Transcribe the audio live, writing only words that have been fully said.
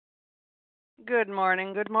Good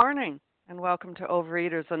morning, and welcome to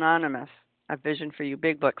Overeaters Anonymous, a Vision for You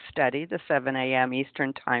Big Book study, the 7 a.m.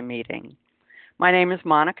 Eastern Time meeting. My name is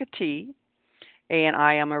Monica T., and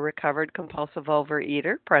I am a recovered compulsive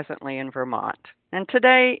overeater presently in Vermont. And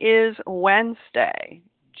today is Wednesday,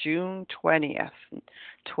 June 20th,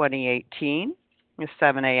 2018, the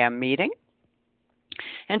 7 a.m. meeting.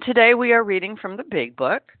 And today we are reading from the Big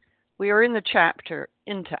Book. We are in the chapter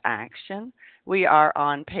Into Action. We are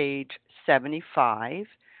on page 75.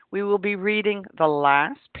 We will be reading the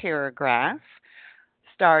last paragraph,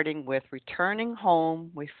 starting with returning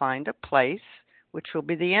home, we find a place, which will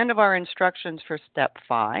be the end of our instructions for step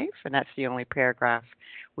 5, and that's the only paragraph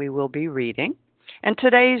we will be reading. And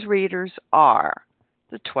today's readers are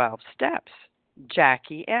the 12 Steps,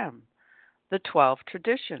 Jackie M., the 12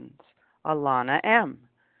 Traditions, Alana M.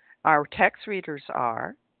 Our text readers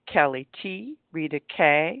are Kelly T., Rita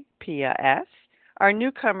K., Pia S. Our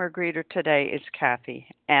newcomer greeter today is Kathy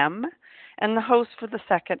M., and the host for the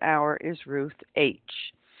second hour is Ruth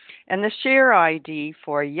H. And the share ID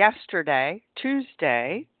for yesterday,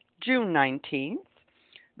 Tuesday, June 19th,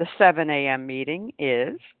 the 7 a.m. meeting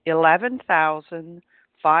is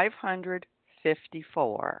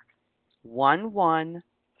 11,554,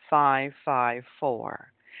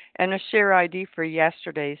 11554. And the share ID for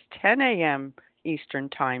yesterday's 10 a.m. Eastern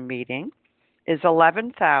Time meeting is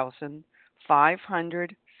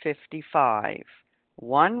 11,555,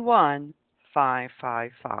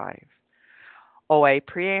 11555. OA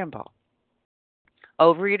Preamble.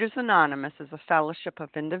 Overeaters Anonymous is a fellowship of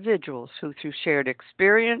individuals who, through shared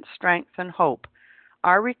experience, strength, and hope,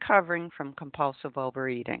 are recovering from compulsive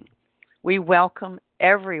overeating. We welcome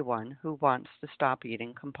everyone who wants to stop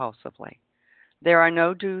eating compulsively. There are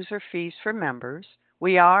no dues or fees for members.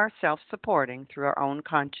 We are self-supporting through our own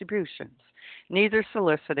contributions, neither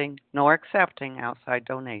soliciting nor accepting outside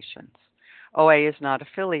donations. OA is not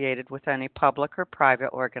affiliated with any public or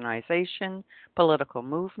private organization, political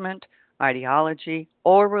movement, ideology,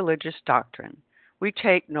 or religious doctrine. We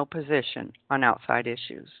take no position on outside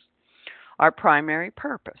issues. Our primary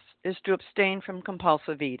purpose is to abstain from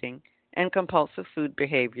compulsive eating and compulsive food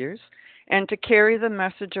behaviors and to carry the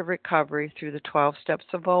message of recovery through the 12 steps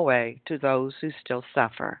of OA to those who still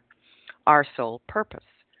suffer. Our sole purpose.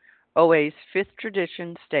 OA's fifth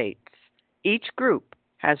tradition states, each group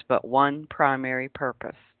has but one primary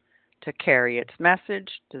purpose, to carry its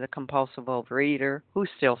message to the compulsive overeater who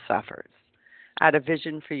still suffers. At a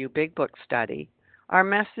Vision for You Big Book study, our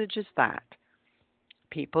message is that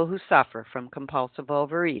people who suffer from compulsive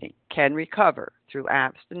overeating can recover through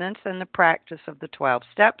abstinence and the practice of the 12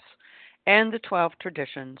 steps and the 12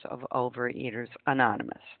 traditions of Overeaters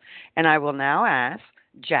Anonymous. And I will now ask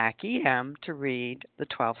Jackie M. to read the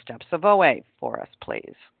 12 steps of OA for us,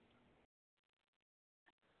 please.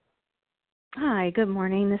 Hi, good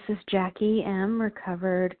morning. This is Jackie M.,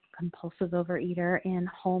 recovered compulsive overeater in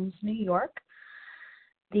Holmes, New York.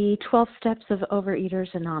 The 12 steps of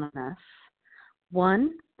Overeaters Anonymous.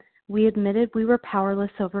 1. We admitted we were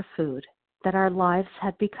powerless over food, that our lives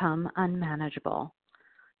had become unmanageable.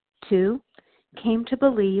 2. Came to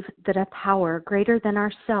believe that a power greater than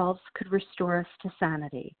ourselves could restore us to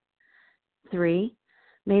sanity. 3.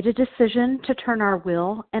 Made a decision to turn our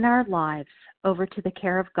will and our lives over to the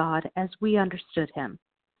care of God as we understood Him.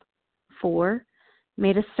 4.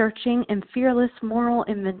 Made a searching and fearless moral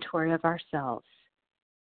inventory of ourselves.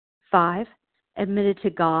 5. Admitted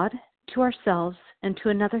to God, to ourselves, and to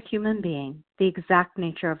another human being the exact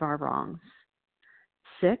nature of our wrongs.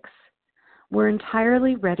 6. We're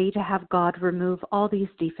entirely ready to have God remove all these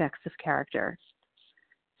defects of character.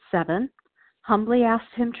 7. Humbly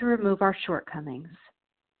asked Him to remove our shortcomings.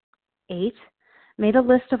 8. Made a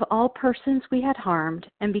list of all persons we had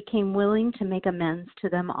harmed and became willing to make amends to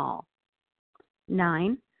them all.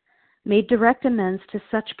 9. Made direct amends to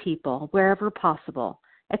such people wherever possible,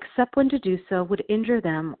 except when to do so would injure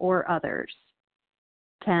them or others.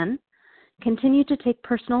 10. Continued to take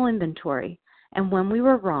personal inventory, and when we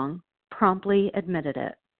were wrong, promptly admitted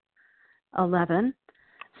it. 11.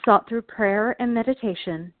 Sought through prayer and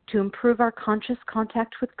meditation to improve our conscious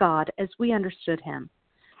contact with God as we understood Him,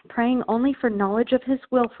 praying only for knowledge of His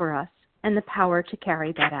will for us and the power to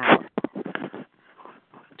carry that out.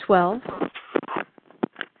 12.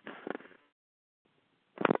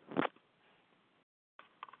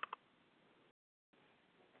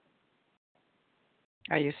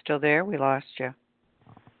 Are you still there? We lost you.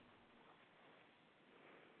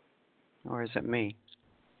 Or is it me?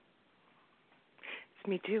 It's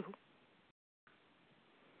me too.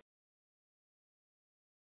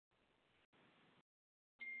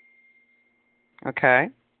 Okay.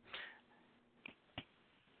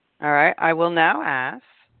 All right. I will now ask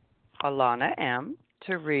Alana M.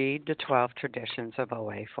 to read the 12 traditions of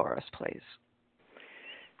OA for us, please.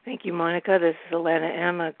 Thank you, Monica. This is Alana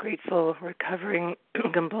M., a grateful, recovering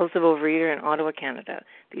compulsive overeater in Ottawa, Canada.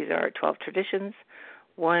 These are our 12 traditions.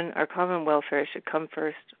 1, our common welfare should come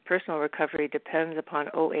first. Personal recovery depends upon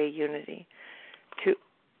OA unity.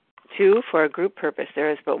 2, for our group purpose,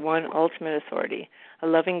 there is but one ultimate authority, a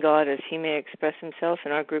loving God as he may express himself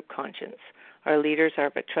in our group conscience. Our leaders are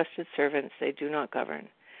but trusted servants, they do not govern.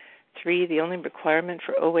 3, the only requirement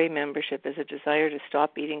for OA membership is a desire to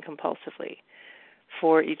stop eating compulsively.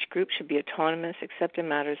 4, each group should be autonomous except in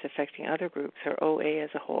matters affecting other groups or OA as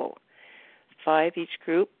a whole. 5, each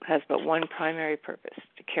group has but one primary purpose,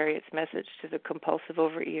 to carry its message to the compulsive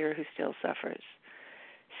overeater who still suffers.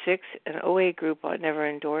 6, an OA group ought never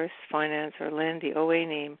endorse, finance, or lend the OA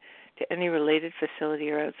name to any related facility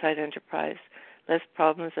or outside enterprise, lest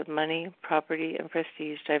problems of money, property, and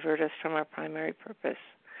prestige divert us from our primary purpose.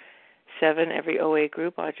 7, every OA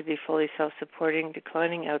group ought to be fully self-supporting,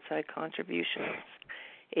 declining outside contributions.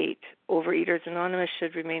 8, Overeaters Anonymous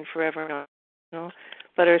should remain forever national,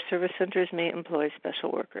 but our service centers may employ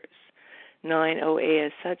special workers. 9, OA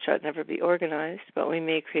as such ought never be organized, but we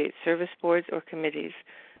may create service boards or committees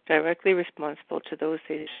directly responsible to those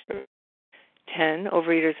they serve. 10,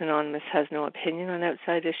 Overeaters Anonymous has no opinion on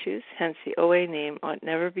outside issues, hence the OA name ought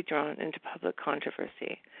never be drawn into public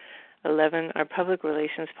controversy. 11, our public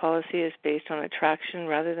relations policy is based on attraction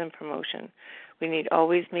rather than promotion. We need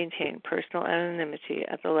always maintain personal anonymity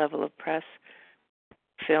at the level of press,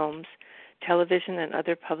 films, television, and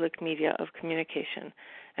other public media of communication.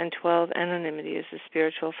 And 12, anonymity is the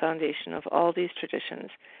spiritual foundation of all these traditions,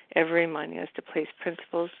 ever reminding us to place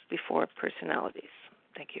principles before personalities.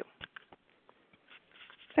 Thank you.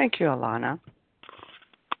 Thank you, Alana.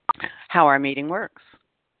 How our meeting works.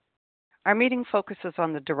 Our meeting focuses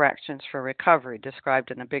on the directions for recovery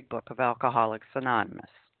described in the Big Book of Alcoholics Anonymous.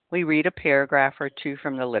 We read a paragraph or two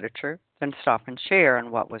from the literature, then stop and share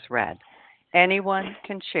on what was read. Anyone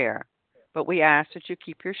can share, but we ask that you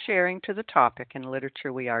keep your sharing to the topic and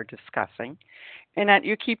literature we are discussing, and that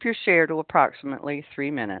you keep your share to approximately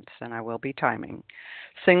 3 minutes, and I will be timing.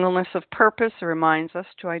 Singleness of purpose reminds us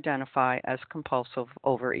to identify as compulsive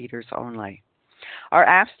overeaters only. Our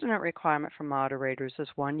abstinent requirement for moderators is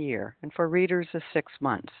 1 year, and for readers is 6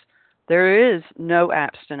 months. There is no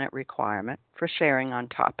abstinent requirement for sharing on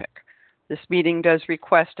topic. This meeting does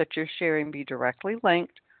request that your sharing be directly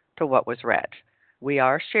linked to what was read. We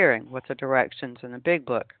are sharing what the directions in the Big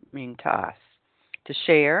Book mean to us. To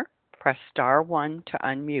share, press star 1 to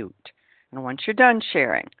unmute. And once you're done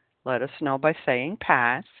sharing, let us know by saying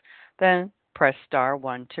pass, then press star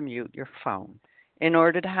 1 to mute your phone. In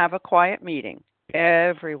order to have a quiet meeting,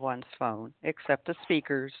 everyone's phone, except the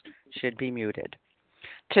speaker's, should be muted.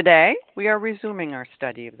 Today, we are resuming our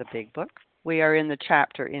study of the Big Book. We are in the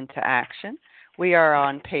chapter Into Action. We are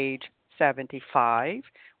on page 75.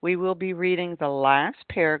 We will be reading the last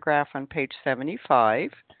paragraph on page 75,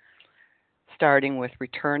 starting with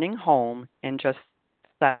returning home in just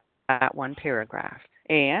that one paragraph.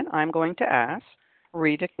 And I'm going to ask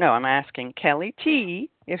I'm asking Kelly T.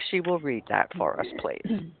 if she will read that for us,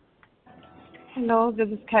 please. Hello, this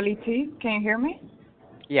is Kelly T. Can you hear me?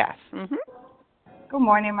 Yes. Mm-hmm. Good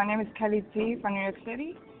morning. My name is Kelly T. from New York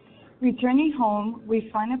City. Returning home, we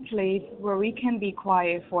find a place where we can be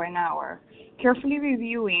quiet for an hour, carefully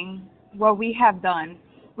reviewing what we have done.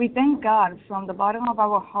 We thank God from the bottom of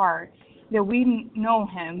our heart that we know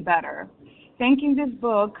Him better. Taking this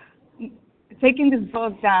book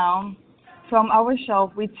down from our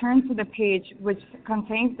shelf, we turn to the page which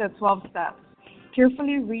contains the 12 steps.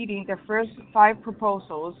 Carefully reading the first 5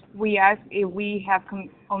 proposals, we ask if we have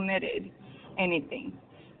omitted anything.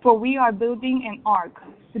 For we are building an ark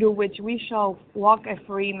through which we shall walk a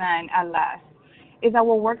free man at last. Is our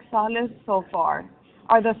work solid so far?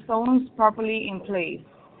 Are the stones properly in place?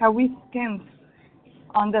 Have we skimped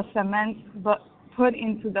on the cement but put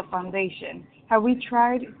into the foundation? Have we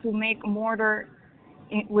tried to make mortar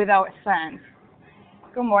without sand?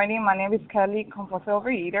 Good morning. My name is Kelly, compulsive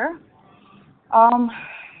overeater.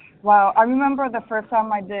 Well, I remember the first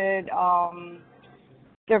time I did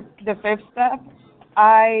the 5th step.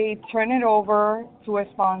 I turned it over to a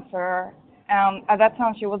sponsor. At that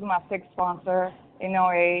time, she was my 6th sponsor in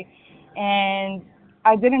OA, and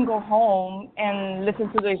I didn't go home and listen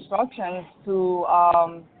to the instructions to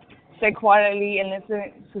stay quietly and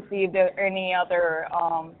listen to see if there are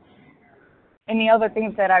any other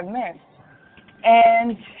things that I've missed.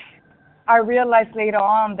 And I realized later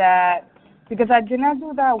on that because I did not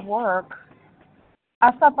do that work,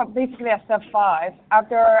 I stopped basically at step 5.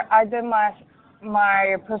 After I did my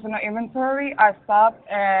my personal inventory, I stopped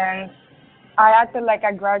and I acted like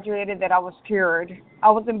I graduated, that I was cured.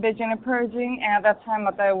 I wasn't bitching and purging, and at that time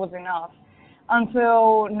I thought it was enough.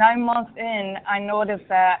 Until 9 months in, I noticed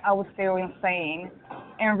that I was still insane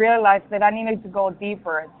and realized that I needed to go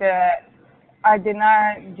deeper, that I did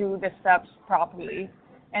not do the steps properly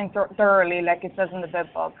and thoroughly, like it says in the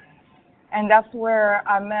Big Book. And that's where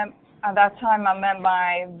at that time, I met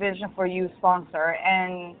my Vision for You sponsor.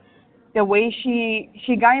 And the way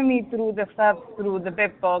she guided me through the steps through the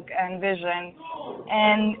Big Book and Vision,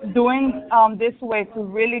 and doing this way to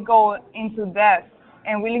really go into depth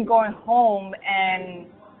and really going home and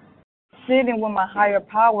sitting with my higher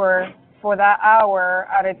power for that hour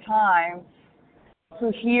at a time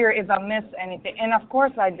to hear if I missed anything. And of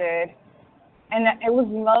course I did. And it was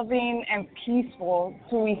loving and peaceful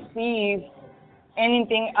to receive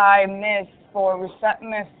anything I missed for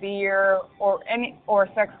resentment, fear, or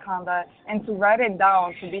sex conduct, and to write it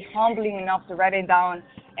down, to be humbling enough to write it down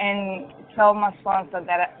and tell my sponsor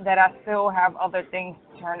that I still have other things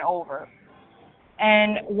to turn over.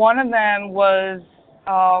 And one of them was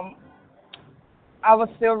I was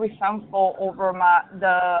still resentful over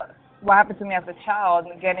what happened to me as a child,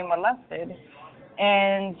 getting molested.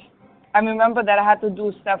 And I remember that I had to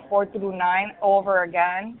do step 4 through 9 over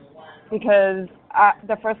again because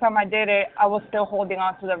the first time I did it, I was still holding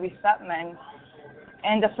on to the resentment.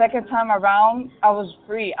 And the second time around, I was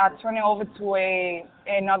free. I turned it over to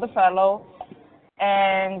another fellow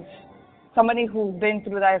and somebody who's been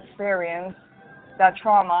through that experience, that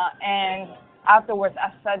trauma. And afterwards,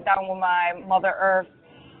 I sat down with my Mother Earth,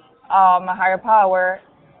 my higher power,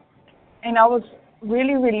 and I was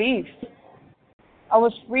really relieved. I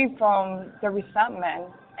was free from the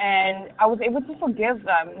resentment, and I was able to forgive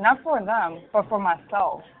them, not for them, but for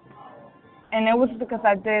myself. And it was because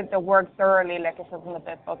I did the work thoroughly, like it says in the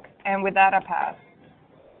Big Book. And with that, I pass.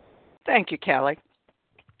 Thank you, Kelly.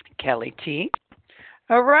 Kelly T.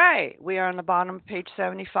 All right, we are on the bottom of page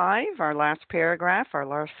 75, our last paragraph, our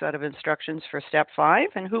last set of instructions for step 5.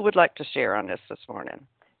 And who would like to share on this morning?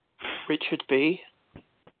 Richard B.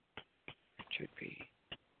 Richard B.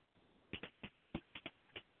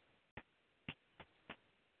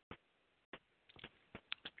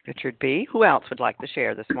 Richard B. Who else would like to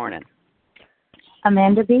share this morning?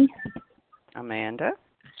 Amanda B. Amanda.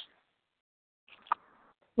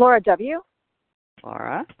 Laura W.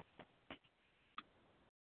 Laura.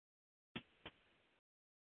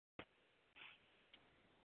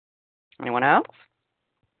 Anyone else?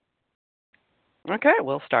 Okay,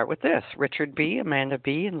 we'll start with this. Richard B., Amanda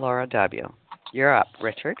B., and Laura W. You're up,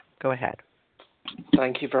 Richard. Go ahead.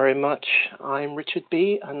 Thank you very much. I'm Richard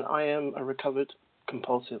B., and I am a recovered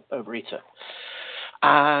compulsive overeater.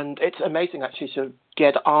 And it's amazing, actually, to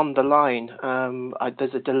get on the line.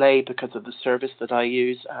 There's a delay because of the service that I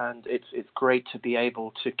use, and it's great to be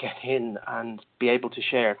able to get in and be able to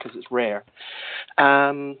share because it's rare.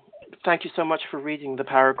 Thank you so much for reading the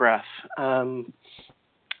paragraph. I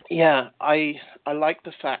like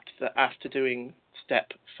the fact that after doing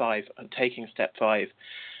step 5 and taking step 5,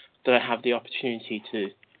 that I have the opportunity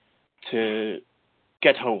to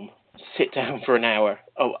get home, sit down for an hour.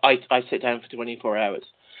 Oh, I sit down for 24 hours,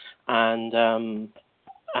 and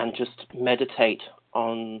just meditate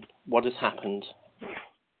on what has happened.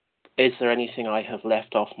 Is there anything I have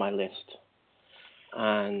left off my list?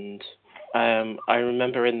 And I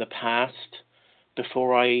remember in the past,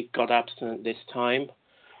 before I got abstinent this time,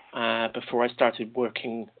 before I started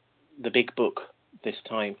working the Big Book this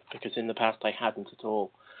time, because in the past I hadn't at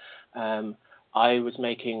all, I was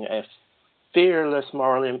making a fearless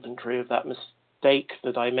moral inventory of that mistake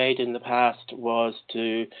that I made in the past, was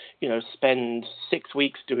to, spend 6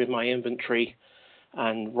 weeks doing my inventory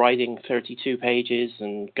and writing 32 pages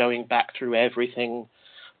and going back through everything,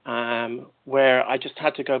 where I just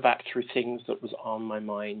had to go back through things that was on my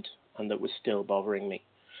mind and that was still bothering me.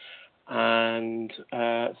 And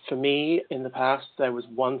for me, in the past, there was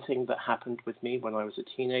one thing that happened with me when I was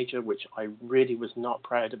a teenager, which I really was not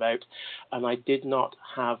proud about, and I did not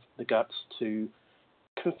have the guts to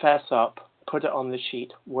confess up, put it on the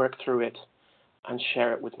sheet, work through it, and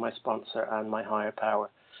share it with my sponsor and my higher power.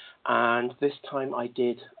 And this time I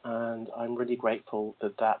did, and I'm really grateful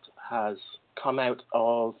that that has come out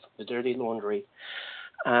of the dirty laundry.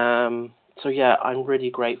 I'm really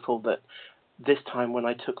grateful that this time when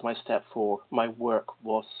I took my step 4, my work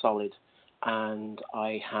was solid, and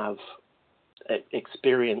I have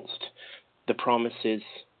experienced the promises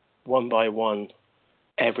one by one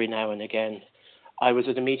every now and again. I was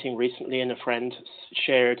at a meeting recently and a friend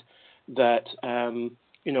shared that,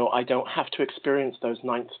 I don't have to experience those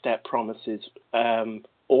 9th step promises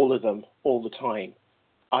all of them all the time.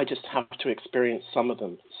 I just have to experience some of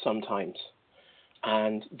them sometimes.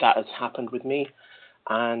 And that has happened with me,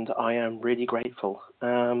 and I am really grateful.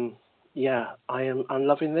 I'm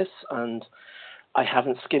loving this, and I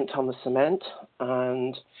haven't skimped on the cement,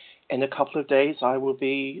 and in a couple of days I will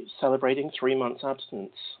be celebrating 3 months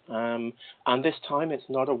abstinence. And this time it's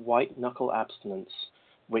not a white knuckle abstinence,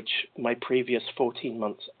 which my previous 14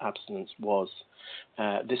 months abstinence was.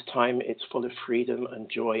 This time it's full of freedom and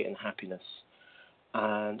joy and happiness.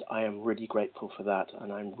 And I am really grateful for that.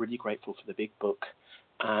 And I'm really grateful for the big book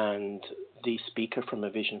and the speaker from A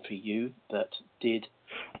Vision for You that did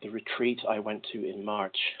the retreat I went to in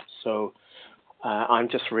March. So I'm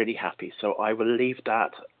just really happy. So I will leave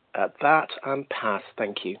that at that and pass.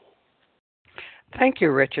 Thank you. Thank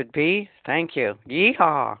you, Richard B. Thank you.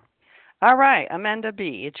 Yeehaw. All right, Amanda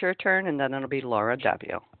B., it's your turn, and then it'll be Laura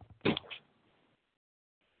W.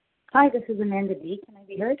 Hi, this is Amanda B. Can I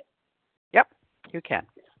be heard? Yep, you can.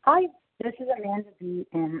 Hi, this is Amanda B.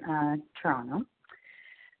 in Toronto.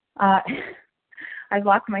 I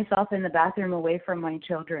locked myself in the bathroom away from my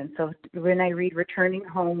children, so when I read Returning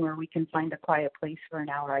Home, where we can find a quiet place for an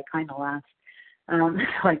hour, I kind of laugh. So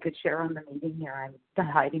I could share on the meeting here. I'm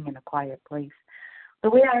hiding in a quiet place. The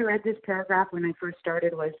way I read this paragraph when I first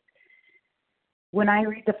started was, when I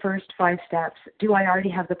read the first 5 steps, do I already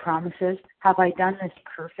have the promises? Have I done this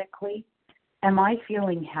perfectly? Am I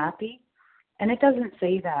feeling happy? And it doesn't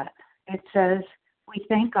say that. It says, we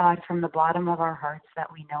thank God from the bottom of our hearts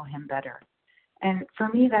that we know him better. And for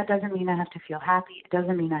me, that doesn't mean I have to feel happy. It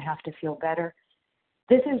doesn't mean I have to feel better.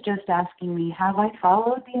 This is just asking me, have I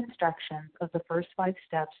followed the instructions of the first 5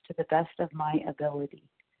 steps to the best of my ability?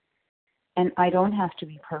 And I don't have to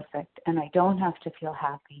be perfect, and I don't have to feel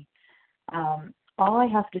happy. All I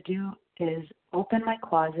have to do is open my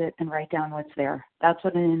closet and write down what's there. That's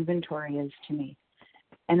what an inventory is to me.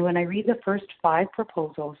 And when I read the first 5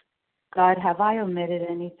 proposals, God, have I omitted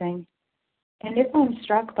anything? And if I'm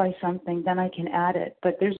struck by something, then I can add it.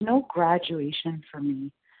 But there's no graduation for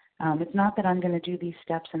me. It's not that I'm going to do these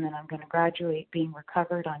steps and then I'm going to graduate being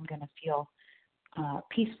recovered. I'm going to feel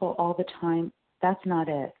peaceful all the time. That's not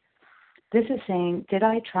it. This is saying, did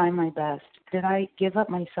I try my best? Did I give up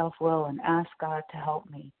my self-will and ask God to help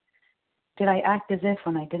me? Did I act as if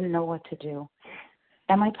when I didn't know what to do?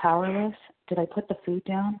 Am I powerless? Did I put the food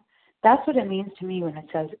down? That's what it means to me when it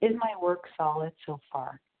says, is my work solid so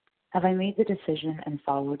far? Have I made the decision and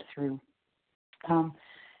followed through?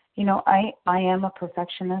 I am a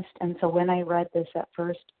perfectionist, and so when I read this at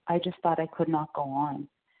first, I just thought I could not go on.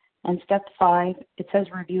 And step 5, it says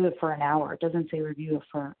review it for an hour. It doesn't say review it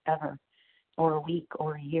forever or a week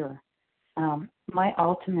or a year. My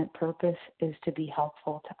ultimate purpose is to be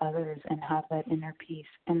helpful to others and have that inner peace.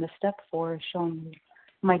 And the step 4 is showing me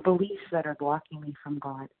my beliefs that are blocking me from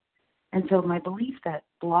God. And so my belief that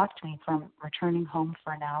blocked me from returning home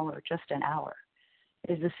for an hour, just an hour,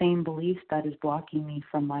 is the same belief that is blocking me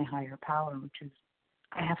from my higher power, which is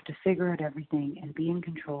I have to figure out everything and be in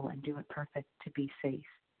control and do it perfect to be safe.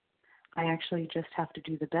 I actually just have to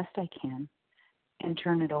do the best I can and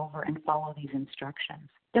turn it over and follow these instructions.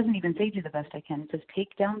 It doesn't even say do the best I can. It says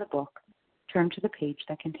take down the book, turn to the page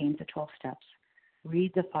that contains the 12 steps,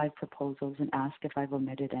 read the 5 proposals, and ask if I've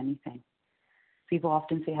omitted anything. People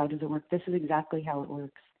often say, how does it work? This is exactly how it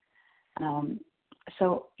works.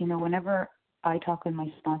 Whenever I talk with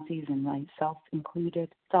my sponsees and myself included,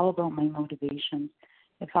 it's all about my motivation.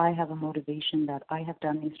 If I have a motivation that I have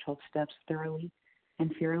done these 12 steps thoroughly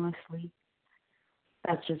and fearlessly,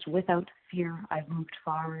 that's just without fear, I've moved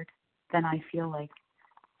forward, then I feel like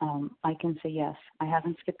I can say, yes, I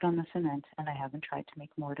haven't skipped on the cement and I haven't tried to make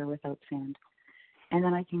mortar without sand. And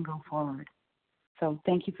then I can go forward. So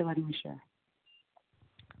thank you for letting me share.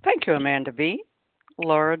 Thank you, Amanda B.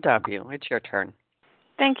 Laura W., it's your turn.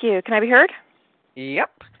 Thank you. Can I be heard? Yep.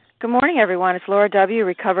 Good morning, everyone. It's Laura W.,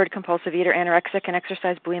 recovered compulsive eater, anorexic, and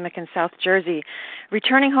exercise bulimic in South Jersey.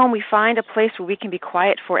 Returning home, we find a place where we can be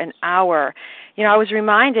quiet for an hour. I was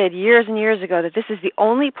reminded years and years ago that this is the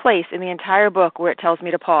only place in the entire book where it tells me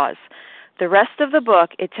to pause. The rest of the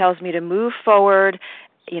book, it tells me to move forward,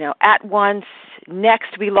 at once,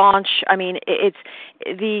 next we launch. It's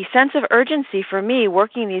the sense of urgency for me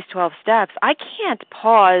working these 12 steps. I can't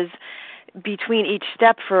pause between each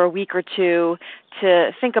step for a week or two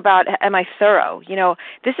to think about, am I thorough?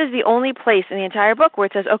 This is the only place in the entire book where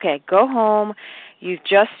it says, okay, go home. You've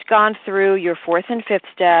just gone through your 4th and 5th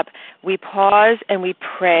step. We pause and we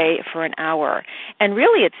pray for an hour. And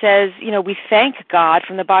really it says, we thank God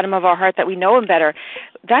from the bottom of our heart that we know him better.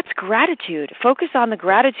 that's gratitude. Focus on the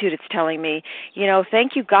gratitude it's telling me.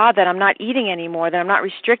 Thank you, God, that I'm not eating anymore, that I'm not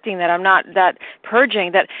restricting, that I'm not that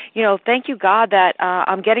purging, that, thank you, God, that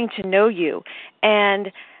I'm getting to know you.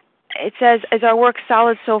 And it says, is our work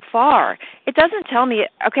solid so far? It doesn't tell me,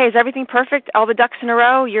 okay, is everything perfect? All the ducks in a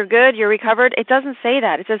row? You're good? You're recovered? It doesn't say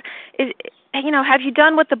that. It says, have you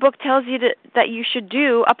done what the book tells you that you should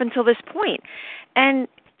do up until this point? And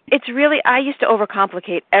it's really, I used to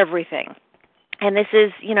overcomplicate everything. And this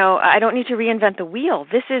is, I don't need to reinvent the wheel.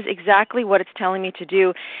 This is exactly what it's telling me to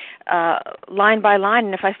do, line by line.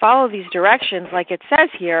 And if I follow these directions, like it says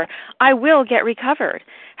here, I will get recovered.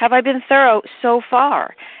 Have I been thorough so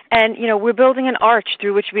far? And, we're building an arch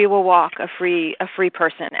through which we will walk a free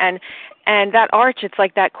person. And that arch, it's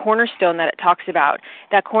like that cornerstone that it talks about.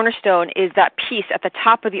 That cornerstone is that piece at the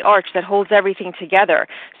top of the arch that holds everything together.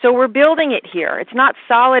 So we're building it here. It's not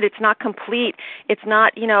solid. It's not complete. It's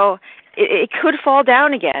not, it could fall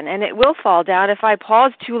down again, and it will fall down if I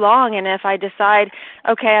pause too long and if I decide,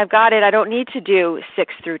 okay, I've got it, I don't need to do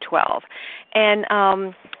 6 through 12. And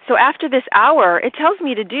so after this hour, it tells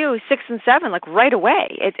me to do 6 and 7, like right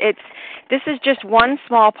away. This is just one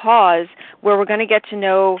small pause where we're going to get to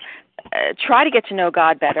know, try to get to know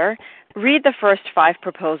God better, read the first 5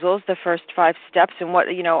 proposals, the first 5 steps, and what,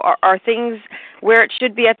 are things where it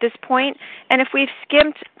should be at this point. And if we've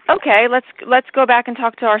skimped, okay, let's go back and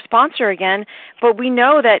talk to our sponsor again. But we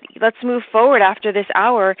know that let's move forward after this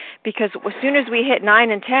hour, because as soon as we hit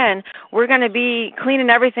 9 and 10, we're going to be cleaning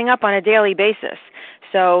everything up on a daily basis.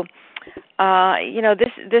 So,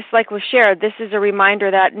 this like was shared, this is a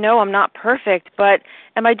reminder that no, I'm not perfect, but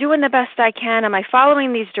am I doing the best I can? Am I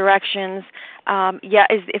following these directions?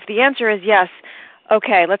 If the answer is yes,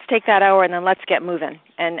 okay, let's take that hour and then let's get moving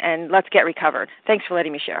and let's get recovered. Thanks for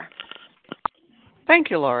letting me share. Thank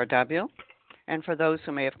you, Laura W. And for those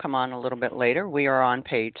who may have come on a little bit later, we are on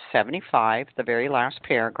page 75, the very last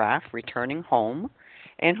paragraph, returning home.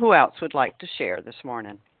 And who else would like to share this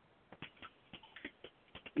morning?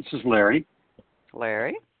 This is Larry.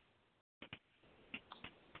 Larry.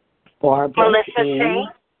 Barbara. Melissa C.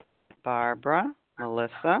 Barbara.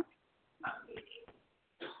 Melissa.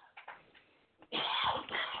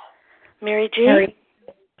 Mary G.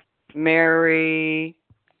 Mary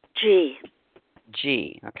G.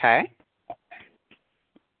 G. Okay.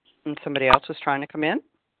 And somebody else was trying to come in?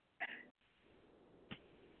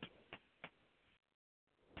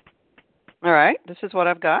 All right. This is what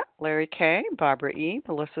I've got. Larry K., Barbara E.,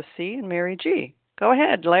 Melissa C., and Mary G. Go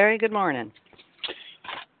ahead, Larry. Good morning.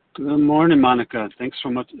 Good morning, Monica. Thanks so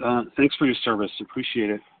much. Thanks for your service. Appreciate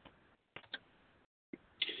it.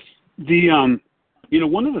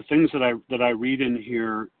 One of the things that I read in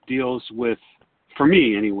here deals with, for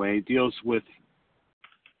me anyway, deals with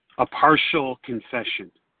a partial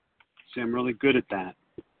confession. See, I'm really good at that.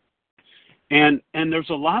 And there's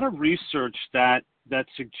a lot of research that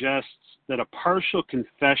suggests that a partial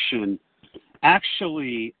confession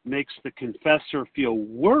actually makes the confessor feel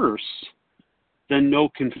worse than no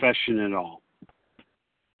confession at all.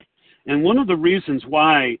 And one of the reasons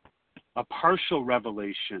why a partial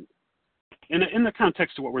revelation, in the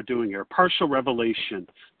context of what we're doing here, partial revelation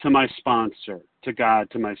to my sponsor, to God,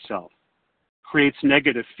 to myself, creates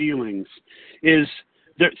negative feelings, is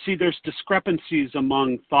there's discrepancies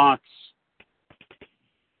among thoughts,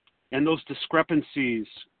 and those discrepancies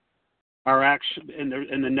are actually, and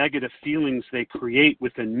the negative feelings they create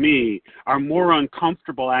within me are more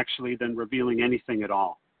uncomfortable actually than revealing anything at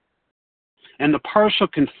all. And the partial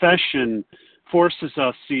confession forces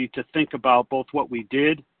us, to think about both what we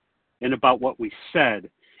did and about what we said,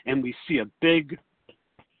 and we see a big,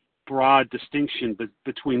 broad distinction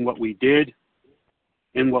between what we did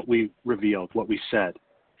and what we revealed, what we said.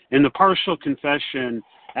 And the partial confession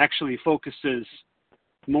actually focuses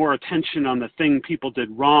more attention on the thing people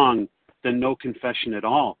did wrong than no confession at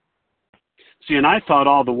all. See, and I thought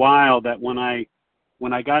all the while that when I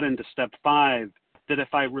got into step 5, that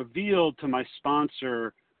if I revealed to my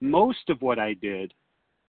sponsor most of what I did,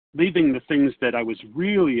 leaving the things that I was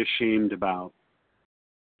really ashamed about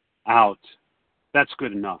out, that's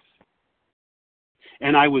good enough.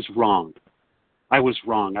 And I was wrong. I was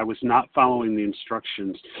not following the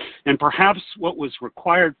instructions. And perhaps what was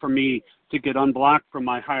required for me to get unblocked from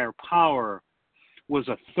my higher power was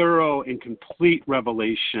a thorough and complete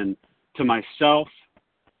revelation to myself,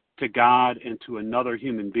 to God, and to another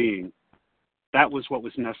human being. That was what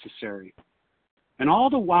was necessary. And all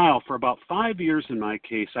the while, for about 5 years in my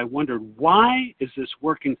case, I wondered, why is this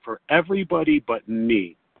working for everybody but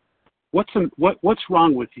me? What's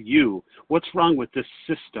wrong with you? What's wrong with this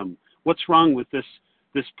system? What's wrong with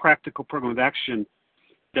this practical program of action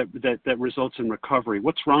that results in recovery.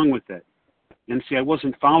 What's wrong with it? And see, I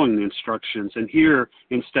wasn't following the instructions. And here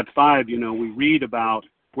in step 5, we read about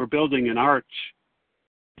we're building an arch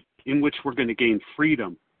in which we're going to gain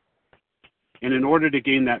freedom. And in order to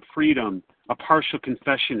gain that freedom, a partial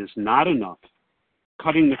confession is not enough.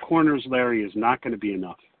 Cutting the corners, Larry, is not going to be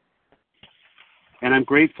enough. And I'm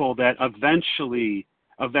grateful that eventually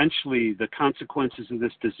the consequences of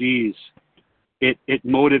this disease, it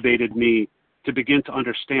motivated me to begin to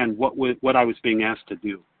understand what I was being asked to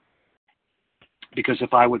do. Because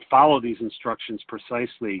if I would follow these instructions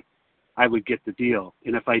precisely, I would get the deal.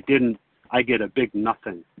 And if I didn't, I get a big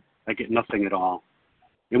nothing. I get nothing at all.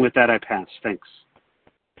 And with that, I pass. Thanks.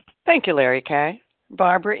 Thank you, Larry K.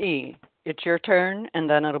 Barbara E., it's your turn, and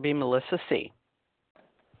then it'll be Melissa C.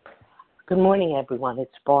 Good morning, everyone.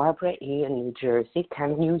 It's Barbara E. in New Jersey.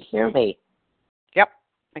 Can you hear me? Yep,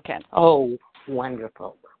 I can. Oh,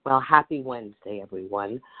 wonderful. Well, happy Wednesday,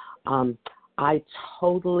 everyone. I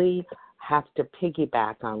totally have to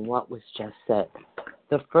piggyback on what was just said.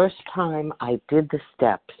 The first time I did the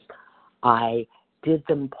steps, I did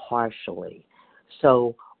them partially.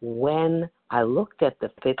 So when I looked at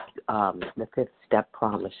the fifth step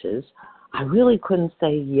promises, I really couldn't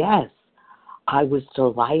say yes. I was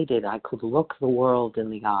delighted. I could look the world in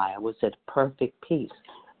the eye. I was at perfect peace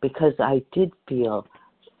because I did feel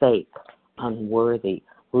fake, unworthy,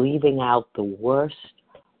 leaving out the worst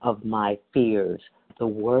of my fears, the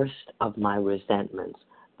worst of my resentments,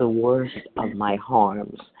 the worst of my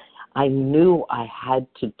harms. I knew I had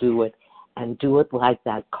to do it and do it like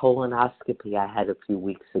that colonoscopy I had a few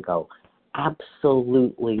weeks ago,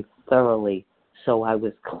 absolutely thoroughly, so I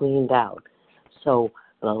was cleaned out. So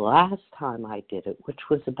the last time I did it, which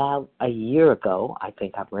was about a year ago, I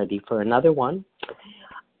think I'm ready for another one,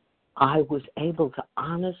 I was able to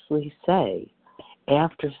honestly say,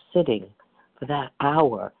 after sitting for that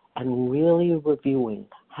hour and really reviewing,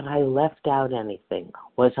 had I left out anything?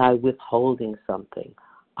 Was I withholding something?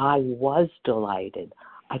 I was delighted.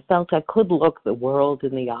 I felt I could look the world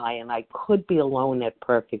in the eye and I could be alone at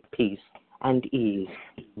perfect peace and ease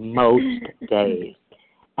most days.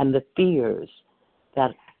 And the fears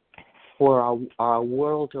that for our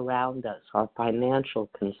world around us, our financial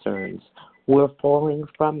concerns, were falling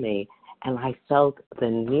from me, and I felt the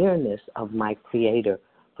nearness of my Creator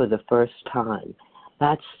for the first time.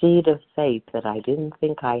 That seed of faith that I didn't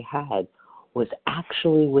think I had was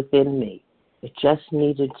actually within me. It just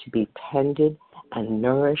needed to be tended and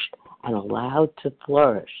nourished and allowed to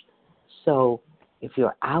flourish. So if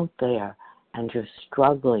you're out there and you're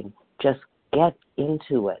struggling, just get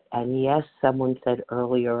into it. And yes, someone said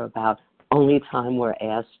earlier about only time we're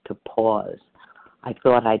asked to pause. I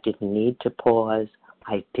thought I didn't need to pause.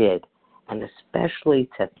 I did. And especially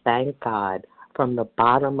to thank God from the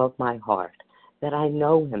bottom of my heart that I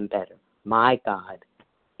know Him better, my God.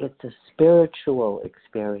 It's a spiritual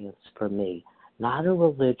experience for me, not a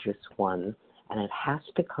religious one, and it has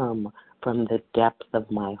to come from the depth of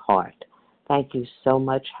my heart. Thank you so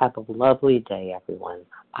much. Have a lovely day, everyone.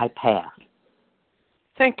 I pass.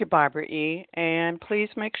 Thank you, Barbara E. And please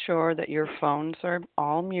make sure that your phones are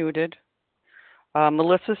all muted.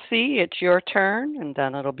 Melissa C., it's your turn, and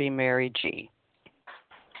then it'll be Mary G.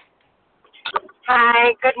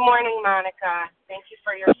 Hi, good morning, Monica. Thank you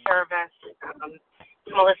for your service.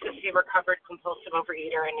 Melissa C., recovered compulsive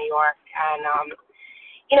overeater in New York. And,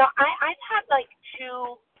 I've had like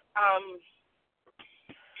two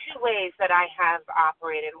ways that I have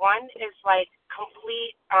operated. One is like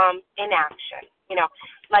complete inaction,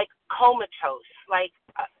 like comatose, like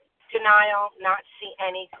denial, not see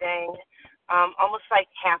anything, almost like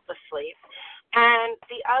half asleep. And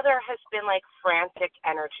the other has been like frantic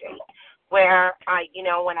energy, where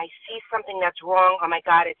when I see something that's wrong, oh my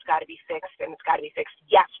God, it's got to be fixed, and it's got to be fixed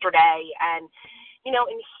yesterday. And,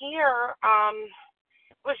 in here,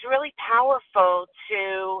 it was really powerful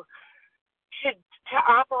to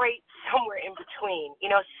operate somewhere in between,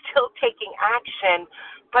 still taking action,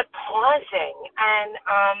 but pausing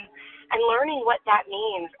and learning what that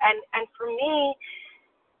means. And for me,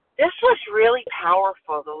 this was really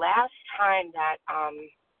powerful. The last time that I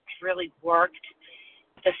really worked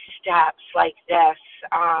the steps like this,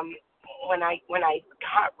 when I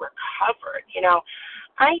got recovered,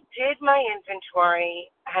 I did my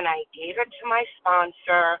inventory and I gave it to my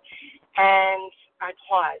sponsor and I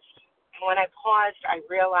paused. And when I paused, I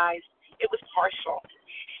realized it was partial.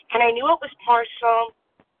 And I knew it was partial,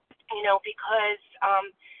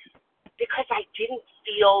 because I didn't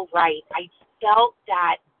feel right. I felt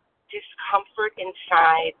that discomfort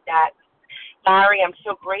inside that, Larry, I'm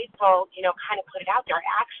so grateful, kind of put it out there. I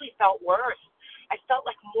actually felt worse. I felt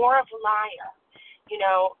like more of a liar,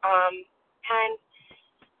 and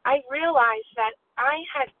I realized that I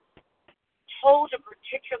had told a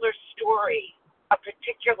particular story a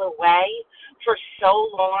particular way for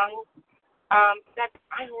so long that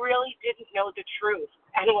I really didn't know the truth.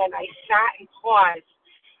 And when I sat and paused,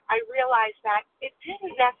 I realized that it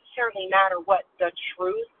didn't necessarily matter what the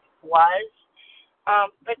truth was,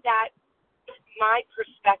 but that my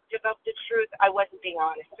perspective of the truth I wasn't being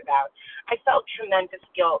honest about. I felt tremendous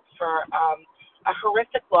guilt for a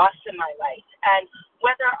horrific loss in my life. And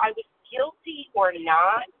whether I was guilty or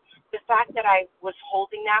not, the fact that I was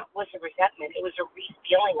holding that was a resentment. It was a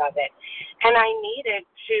re-feeling of it. And I needed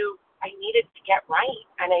to get right,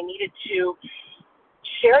 and I needed to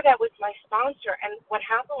share that with my sponsor. And what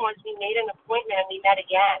happened was we made an appointment and we met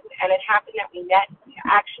again. And it happened that we met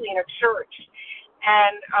actually in a church.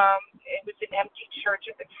 And it was an empty church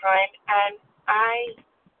at the time. And I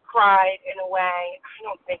cried in a way I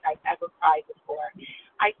don't think I've ever cried before.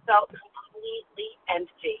 I felt completely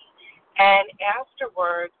empty. And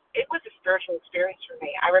afterwards, it was a spiritual experience for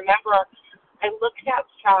me. I remember I looked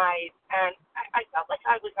outside and I felt like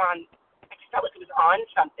I felt like it was on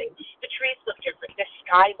something. The trees looked different. The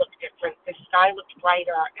sky looked different. The sky looked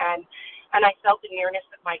brighter. And I felt the nearness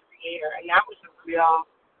of my Creator. And that was a real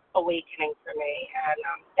awakening for me. And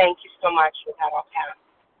thank you so much. With that, I'll pass.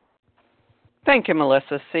 Thank you,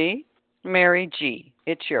 Melissa C. Mary G.,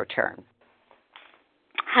 it's your turn.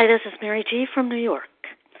 Hi, this is Mary G. from New York.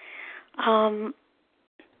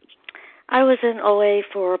 I was in OA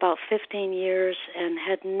for about 15 years and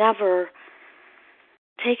had never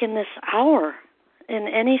taken this hour in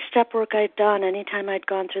any step work I'd done. Anytime I'd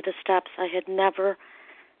gone through the steps, I had never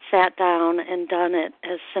sat down and done it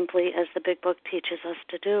as simply as the Big Book teaches us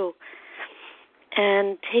to do.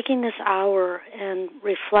 And taking this hour and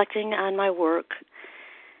reflecting on my work,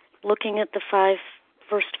 looking at the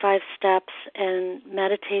first five steps and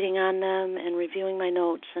meditating on them and reviewing my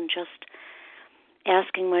notes and just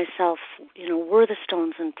asking myself, were the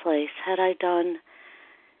stones in place? Had I done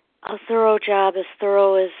a thorough job, as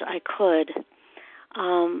thorough as I could,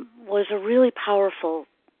 was a really powerful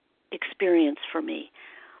experience for me.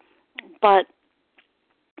 But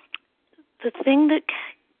the thing that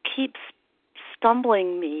keeps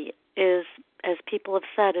stumbling me is, as people have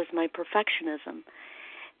said, is my perfectionism.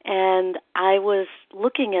 And I was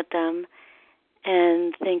looking at them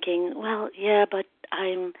and thinking, well, yeah, but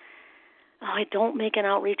I don't make an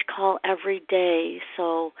outreach call every day,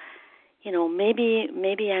 so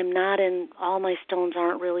maybe I'm not in, all my stones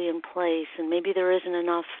aren't really in place, and maybe there isn't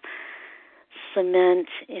enough cement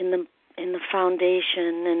in the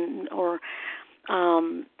foundation or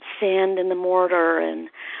sand in the mortar, and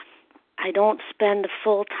I don't spend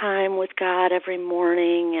full time with God every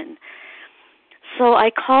morning. And so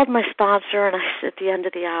I called my sponsor and at the end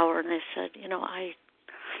of the hour, and I said, I'm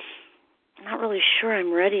not really sure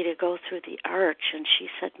I'm ready to go through the arch. And she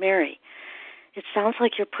said, Mary, it sounds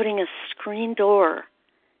like you're putting a screen door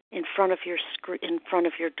in front of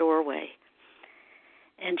your doorway.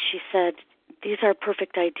 And she said, these are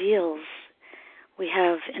perfect ideals. We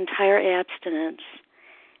have entire abstinence,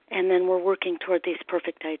 and then we're working toward these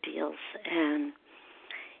perfect ideals. And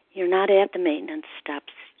you're not at the maintenance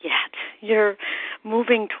steps yet. You're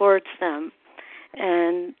moving towards them.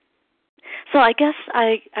 And so I guess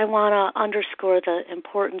I want to underscore the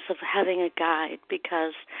importance of having a guide,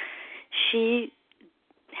 because she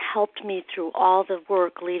helped me through all the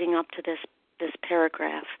work leading up to this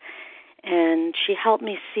paragraph. And she helped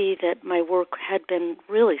me see that my work had been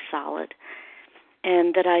really solid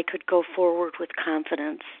and that I could go forward with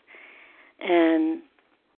confidence. And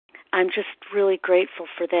I'm just really grateful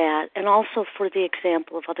for that, and also for the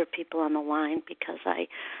example of other people on the line, because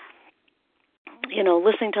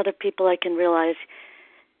listening to other people, I can realize,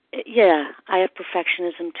 I have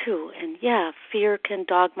perfectionism too. And fear can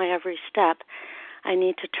dog my every step. I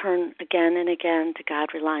need to turn again and again to God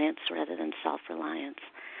reliance rather than self-reliance.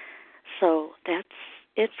 So that's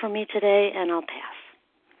it for me today, and I'll pass.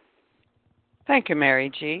 Thank you,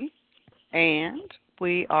 Mary G. And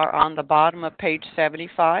we are on the bottom of page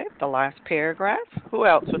 75, the last paragraph. Who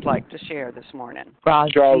else would like to share this morning?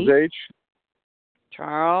 Charles H.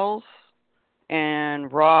 Charles.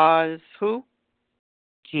 And Roz, who?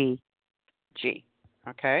 G.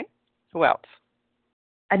 Okay. Who else?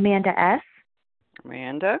 Amanda S.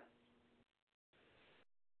 Amanda.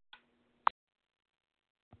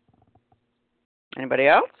 Anybody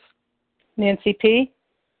else? Nancy P.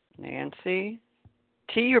 Nancy.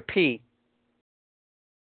 T or P?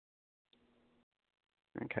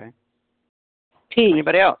 Okay. P.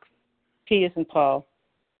 Anybody else? P is in Paul.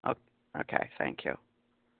 Oh, okay, thank you.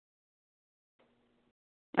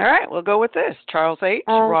 All right, we'll go with this. Charles H.,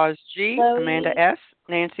 Roz G., Chloe, Amanda S.,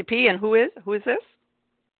 Nancy P., and who is this?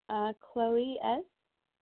 Chloe S.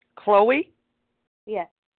 Chloe? Yes.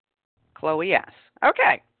 Chloe S.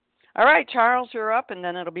 Okay. All right, Charles, you're up, and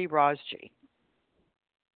then it'll be Roz G.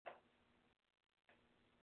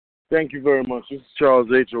 Thank you very much. This is Charles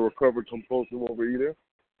H., a recovered compulsive overeater.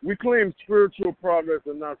 We claim spiritual progress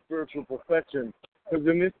and not spiritual perfection, because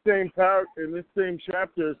in this same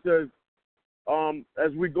chapter it says,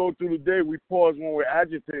 as we go through the day, we pause when we're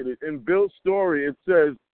agitated. In Bill's story, it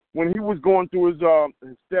says when he was going through his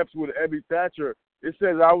steps with Ebby Thatcher, it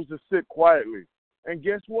says I was to sit quietly. And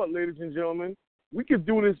guess what, ladies and gentlemen? We can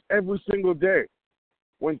do this every single day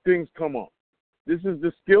when things come up. This is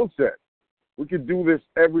the skill set. We can do this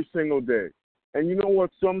every single day. And you know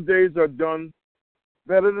what? Some days are done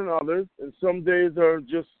better than others, and some days are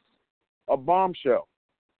just a bombshell,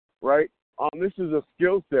 right? This is a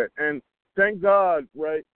skill set. And thank God,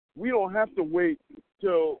 right, we don't have to wait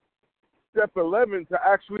till step 11 to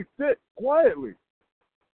actually sit quietly.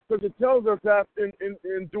 Because it tells us that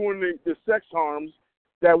in doing the sex harms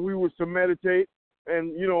that we were to meditate.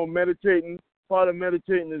 And, you know, part of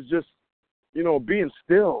meditating is just, you know, being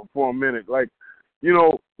still for a minute. Like, you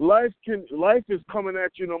know, life is coming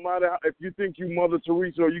at you no matter if you think you Mother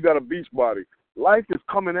Teresa or you got a beach body. Life is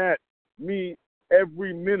coming at me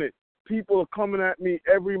every minute. People are coming at me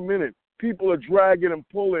every minute. People are dragging and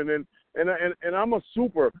pulling, and I'm a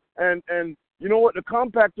super. And you know what? The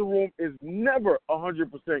compactor room is never 100%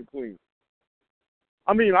 clean.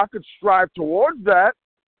 I mean, I could strive towards that.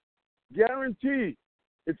 Guarantee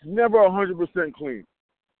it's never 100% clean.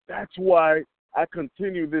 That's why I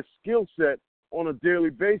continue this skill set on a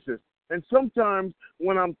daily basis. And sometimes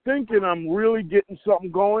when I'm thinking I'm really getting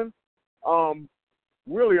something going,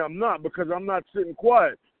 really I'm not, because I'm not sitting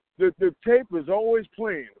quiet. The tape is always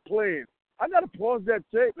playing. I got to pause that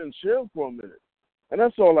tape and chill for a minute. And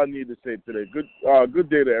that's all I need to say today. Good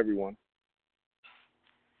day to everyone.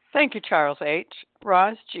 Thank you, Charles H.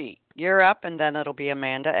 Roz G., you're up, and then it'll be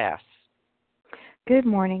Amanda S. Good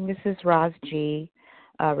morning. This is Roz G.,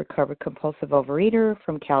 a recovered compulsive overeater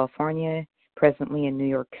from California, presently in New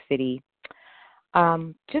York City.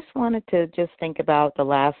 Just wanted to think about the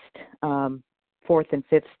last fourth and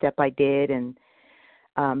fifth step I did, and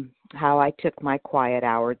how I took my quiet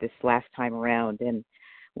hour this last time around. And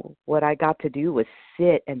what I got to do was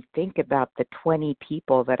sit and think about the 20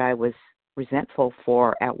 people that I was resentful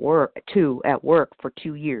for at work for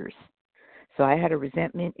 2 years. So I had a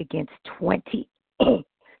resentment against 20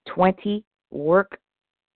 work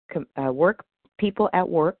people at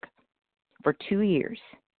work for 2 years.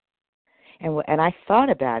 And I thought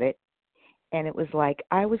about it, and it was like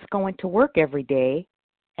I was going to work every day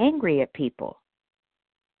angry at people.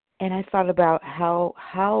 And I thought about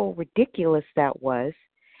how ridiculous that was,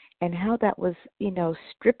 and how that was, you know,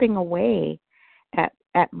 stripping away at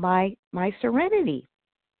my serenity.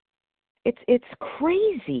 It's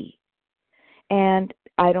crazy. And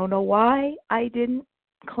I don't know why I didn't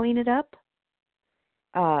clean it up.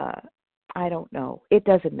 I don't know. It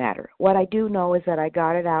doesn't matter. What I do know is that I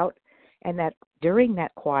got it out, and that during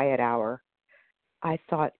that quiet hour, I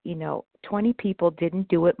thought, you know, 20 people didn't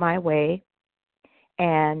do it my way,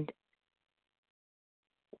 and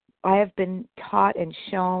I have been taught and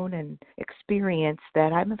shown and experienced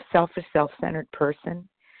that I'm a selfish, self-centered person,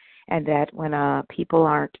 and that when people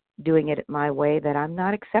aren't doing it my way, that I'm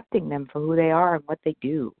not accepting them for who they are and what they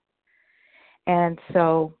do. And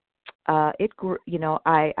so it grew, you know,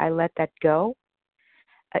 I let that go.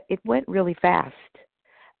 It went really fast,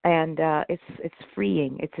 and it's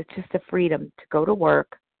freeing. It's just a freedom to go to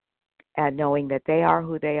work and knowing that they are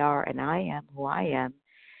who they are and I am who I am.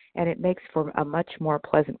 And it makes for a much more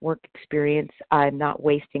pleasant work experience. I'm not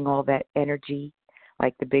wasting all that energy,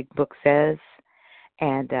 like the big book says,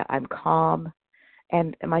 and I'm calm.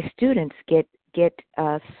 And my students get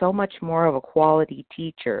so much more of a quality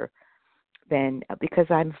teacher than, because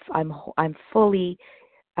I'm fully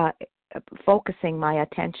focusing my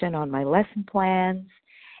attention on my lesson plans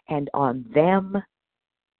and on them,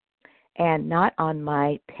 and not on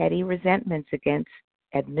my petty resentments against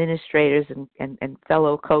administrators and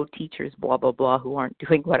fellow co-teachers, blah, blah, blah, who aren't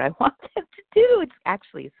doing what I want them to do.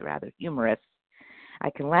 It's rather humorous. I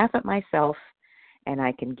can laugh at myself, and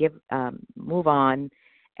I can move on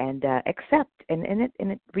and accept, and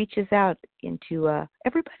it reaches out into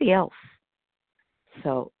everybody else.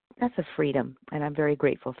 So that's a freedom, and I'm very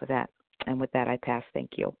grateful for that. And with that, I pass.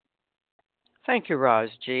 Thank you. Thank you, Roz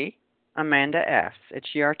G. Amanda S.,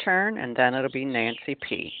 it's your turn, and then it'll be Nancy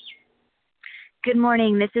P. Good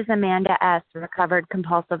morning. This is Amanda S., recovered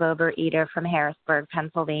compulsive overeater from Harrisburg,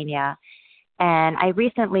 Pennsylvania. And I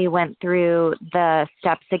recently went through the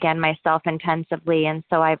steps again myself intensively, and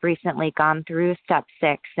so I've recently gone through step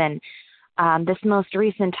 6. And this most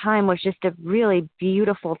recent time was just a really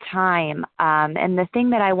beautiful time. And the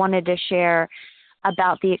thing that I wanted to share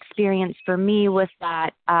about the experience for me was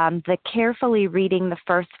that the carefully reading the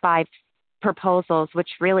first 5 proposals, which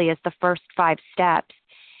really is the first 5 steps.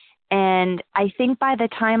 And I think by the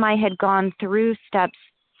time I had gone through steps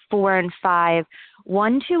 4 and 5,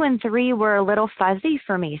 1, 2, and 3 were a little fuzzy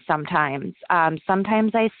for me sometimes.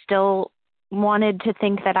 Sometimes I still wanted to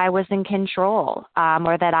think that I was in control,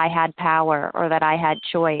 or that I had power, or that I had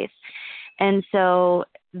choice. And so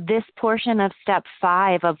this portion of step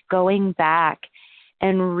 5 of going back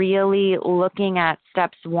and really looking at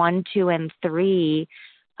steps 1, 2, and 3,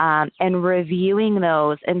 and reviewing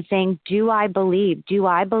those and saying, do I believe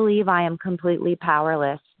I am completely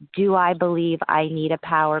powerless? Do I believe I need a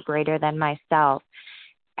power greater than myself?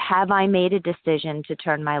 Have I made a decision to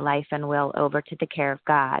turn my life and will over to the care of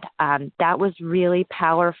God? That was really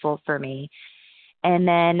powerful for me. And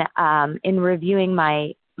then in reviewing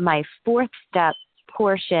my 4th step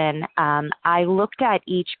portion, I looked at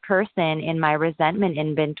each person in my resentment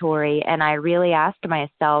inventory, and I really asked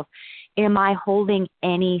myself, am I holding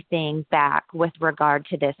anything back with regard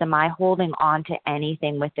to this? Am I holding on to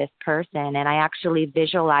anything with this person? And I actually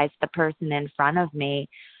visualized the person in front of me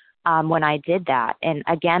when I did that. And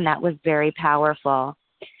again, that was very powerful.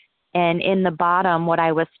 And in the bottom, what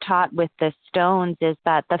I was taught with the stones is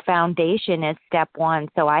that the foundation is step 1.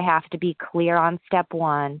 So I have to be clear on step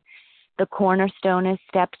 1. The cornerstone is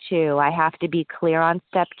step 2. I have to be clear on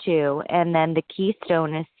step 2. And then the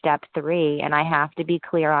keystone is step 3. And I have to be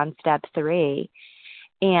clear on step 3.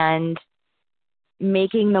 And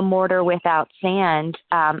making the mortar without sand,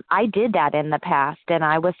 I did that in the past. And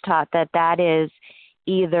I was taught that that is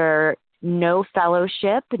either no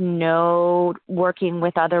fellowship, no working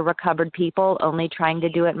with other recovered people, only trying to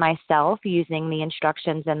do it myself using the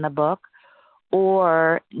instructions in the book,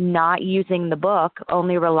 or not using the book,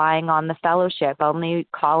 only relying on the fellowship, only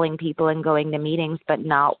calling people and going to meetings, but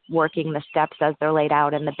not working the steps as they're laid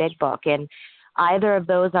out in the big book. And either of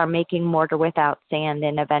those are making mortar without sand,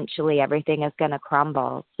 and eventually everything is going to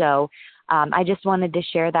crumble. So I just wanted to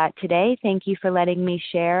share that today. Thank you for letting me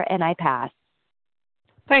share, and I pass.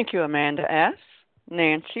 Thank you, Amanda S.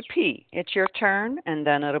 Nancy P., it's your turn, and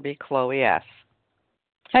then it'll be Chloe S.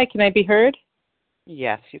 Hi, can I be heard?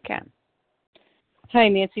 Yes, you can. Hi,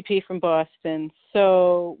 Nancy P. from Boston.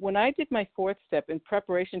 So when I did my 4th step, in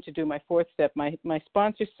preparation to do my 4th step, my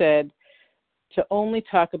sponsor said to only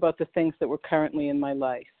talk about the things that were currently in my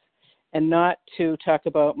life and not to talk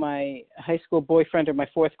about my high school boyfriend or my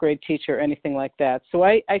 4th grade teacher or anything like that. So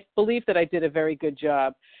I believe that I did a very good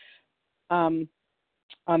job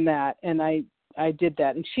on that, and I did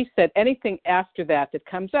that. And she said anything after that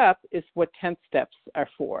comes up is what 10th steps are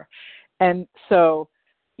for. And so,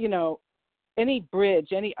 any bridge,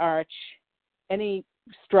 any arch, any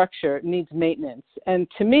structure needs maintenance. And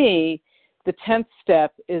to me, the 10th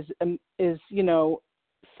step is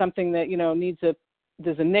something that, needs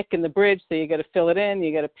there's a nick in the bridge, so you got to fill it in,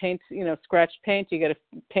 you got to paint, scratch paint, you got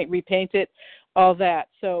to repaint it, all that.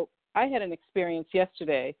 So I had an experience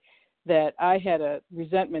yesterday that I had a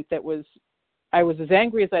resentment I was as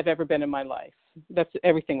angry as I've ever been in my life. That's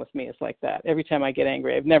everything with me is like that. Every time I get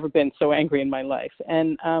angry, I've never been so angry in my life.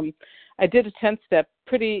 And I did a 10th step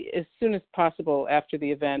pretty as soon as possible after the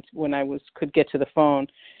event when I could get to the phone.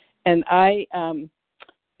 And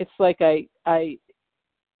it's like I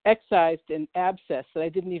excised an abscess that I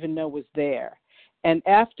didn't even know was there. And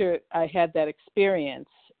after I had that experience,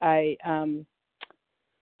 I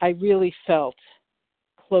really felt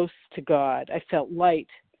close to God. I felt light,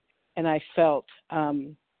 and I felt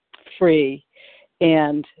free.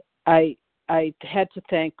 And I had to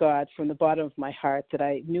thank God from the bottom of my heart that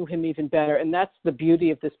I knew him even better. And that's the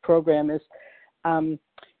beauty of this program is,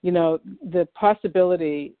 the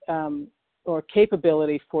possibility or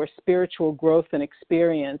capability for spiritual growth and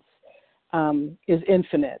experience is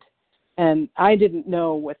infinite. And I didn't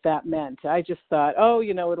know what that meant. I just thought,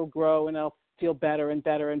 it'll grow and I'll feel better and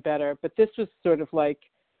better and better. But this was sort of like,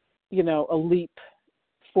 a leap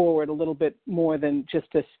forward, a little bit more than just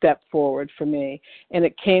a step forward for me. And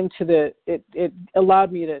it came to it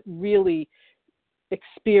allowed me to really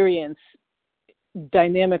experience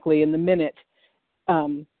dynamically in the minute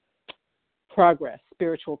progress,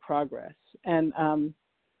 spiritual progress. And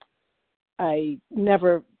I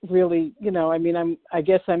never really, I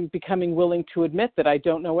guess I'm becoming willing to admit that I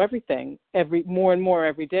don't know everything more and more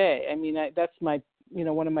every day. That's my,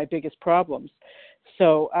 one of my biggest problems.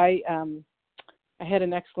 So I I had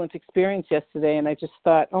an excellent experience yesterday, and I just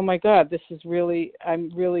thought, oh my God,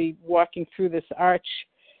 I'm really walking through this arch,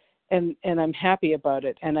 and I'm happy about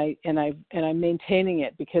it, and I'm maintaining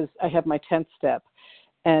it because I have my 10th step,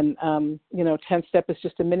 and 10th step is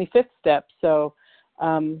just a mini 5th step, so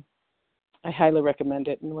I highly recommend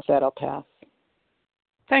it. And with that, I'll pass.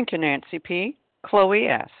 Thank you, Nancy P. Chloe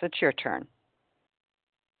S., it's your turn.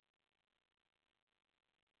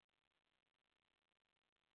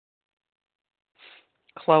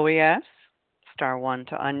 Chloe S., *1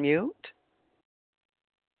 to unmute.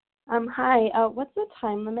 Hi. What's the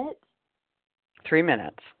time limit? 3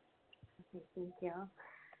 minutes. Okay, thank you.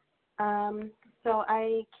 So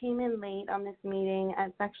I came in late on this meeting.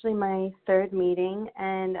 It's actually my 3rd meeting,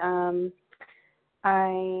 and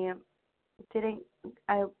I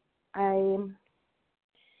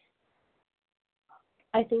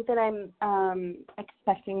think that I'm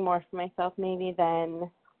expecting more for myself maybe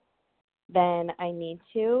than I need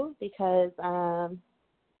to, because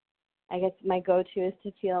I guess my go-to is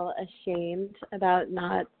to feel ashamed about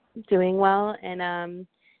not doing well, and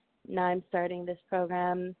now I'm starting this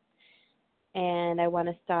program, and I want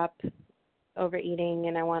to stop overeating,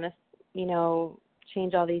 and I want to,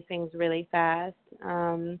 change all these things really fast,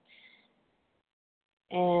 and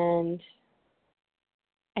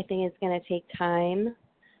I think it's going to take time.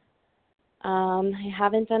 I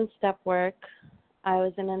haven't done step work.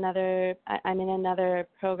 I'm in another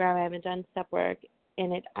program. I haven't done step work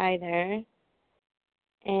in it either.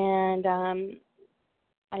 And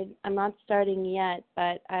I'm not starting yet,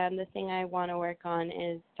 but the thing I want to work on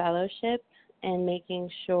is fellowship and making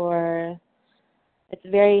sure. It's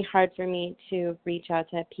very hard for me to reach out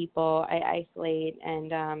to people. I isolate,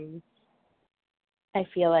 and I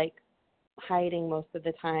feel like hiding most of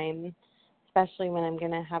the time, especially when I'm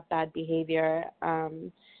going to have bad behavior,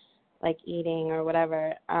 like eating or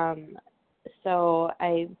whatever. So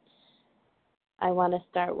I want to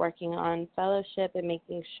start working on fellowship and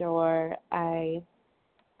making sure I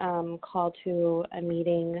call to a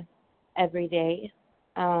meeting every day.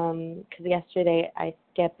 Because yesterday I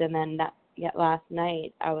skipped, and then last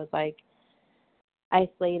night I was like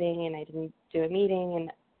isolating, and I didn't do a meeting,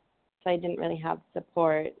 and so I didn't really have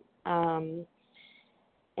support.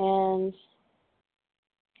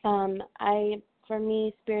 For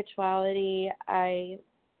me, spirituality, I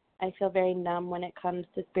feel very numb when it comes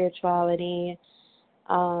to spirituality.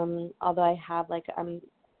 Although I have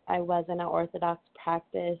I was in an Orthodox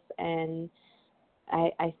practice, and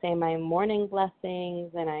I say my morning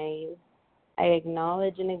blessings, and I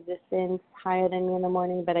acknowledge an existence higher than me in the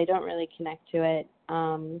morning, but I don't really connect to it.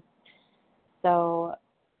 So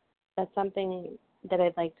that's something that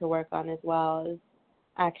I'd like to work on as well, is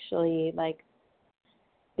actually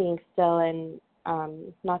being still and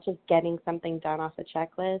not just getting something done off a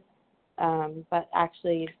checklist, but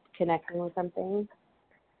actually connecting with something.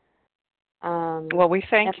 Well, we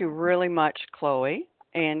thank you really much, Chloe,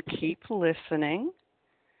 and keep listening.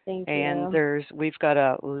 Thank you. And we've got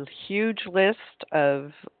a huge list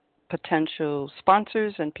of potential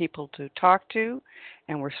sponsors and people to talk to,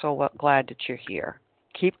 and we're so glad that you're here.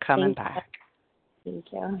 Keep coming back.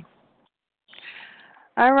 Thank you.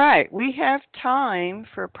 All right. We have time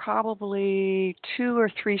for probably 2 or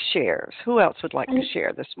 3 shares. Who else would like to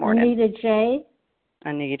share this morning? Anita J.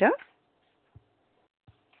 Anita?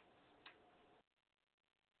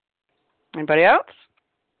 Anybody else?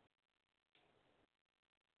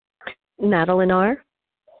 Madeline R.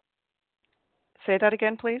 Say that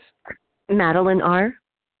again, please. Madeline R.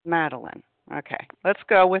 Madeline. Okay. Let's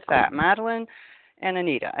go with that. Madeline and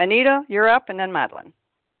Anita. Anita, you're up, and then Madeline.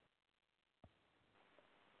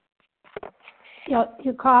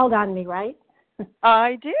 You called on me, right?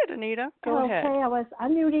 I did, Anita. Go ahead. Okay, I was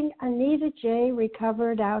unmuting. Anita J.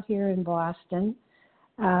 recovered out here in Boston.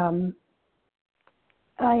 I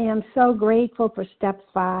am so grateful for Step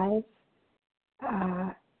 5.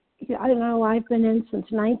 I don't know, I've been in since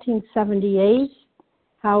 1978.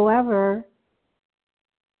 However,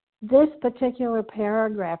 this particular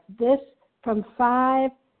paragraph, this from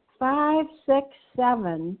 5, 6,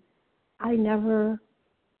 7, I never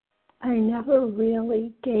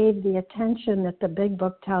really gave the attention that the big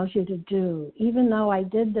book tells you to do. Even though I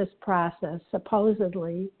did this process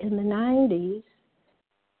supposedly in the 90s,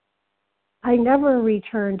 I never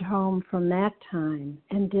returned home from that time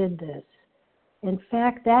and did this. In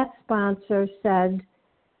fact, that sponsor said,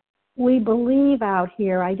 we believe out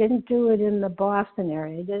here, I didn't do it in the Boston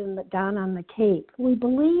area, I did it down on the Cape. We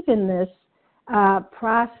believe in this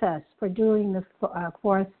process for doing the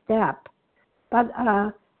 4th step, but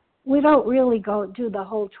we don't really go do the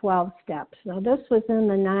whole 12 steps. Now, this was in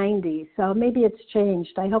the 90s, so maybe it's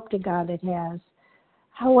changed. I hope to God it has.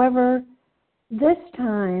 However, this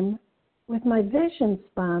time with my vision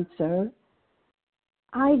sponsor,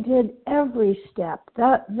 I did every step.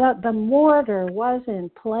 The mortar was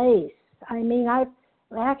in place. I mean, I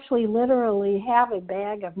actually literally have a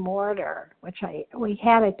bag of mortar, which we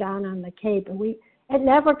had it down on the Cape, and it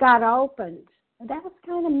never got opened. That was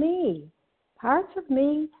kind of me. Parts of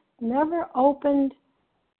me never opened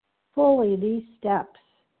fully these steps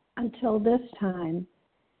until this time.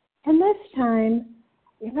 And this time,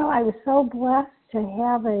 you know, I was so blessed to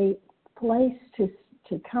have a place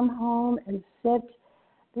to come home and sit,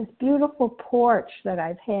 this beautiful porch that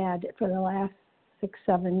I've had for the last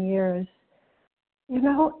 6-7 years. You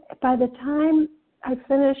know, by the time I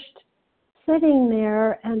finished sitting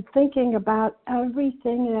there and thinking about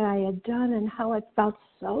everything that I had done and how it felt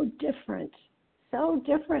so different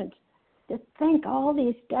to think all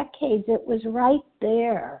these decades, it was right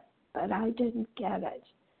there, but I didn't get it.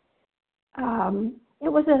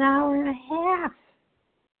 It was an hour and a half.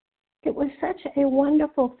 It was such a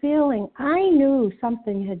wonderful feeling. I knew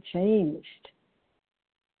something had changed.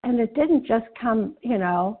 And it didn't just come, you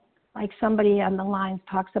know, like somebody on the lines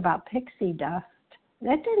talks about pixie dust.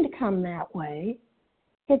 That didn't come that way.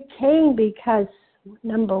 It came because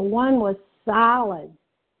number 1 was solid.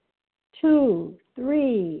 2,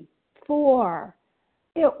 3, 4.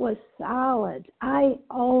 It was solid. I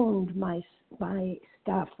owned my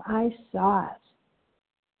stuff. I saw it.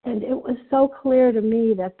 And it was so clear to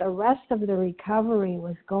me that the rest of the recovery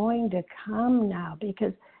was going to come now,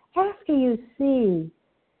 because after you see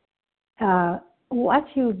what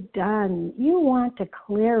you've done, you want to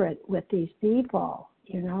clear it with these people,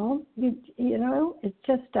 you know. You know, it's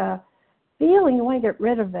just a feeling, you want to get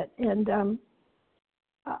rid of it. And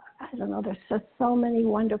I don't know, there's just so many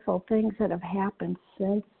wonderful things that have happened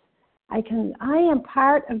since. I am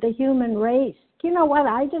part of the human race. You know what?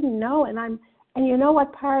 I didn't know, and you know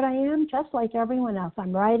what part I am? Just like everyone else.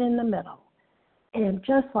 I'm right in the middle. And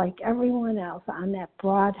just like everyone else on that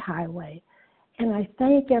broad highway. And I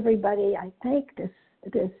thank everybody. I thank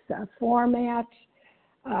this format.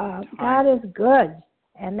 God is good.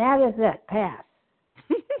 And that is it. Pass.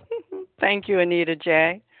 Thank you, Anita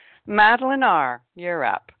J. Madeline R., you're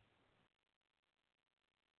up.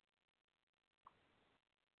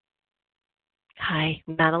 Hi,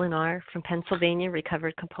 Madeline R. from Pennsylvania,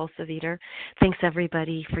 recovered compulsive eater. Thanks,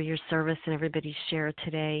 everybody, for your service and everybody's share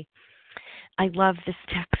today. I love this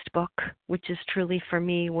textbook, which is truly for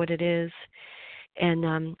me what it is.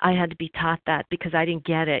 And I had to be taught that because I didn't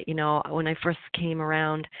get it. You know, when I first came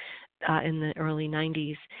around in the early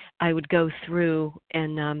 90s, I would go through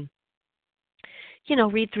and, you know,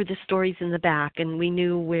 read through the stories in the back, and we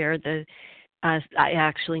knew where I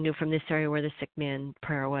actually knew from this area where the sick man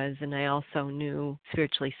prayer was, and I also knew,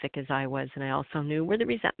 spiritually sick as I was, and I also knew where the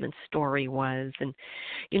resentment story was. And,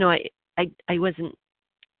 you know, I wasn't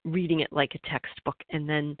reading it like a textbook. And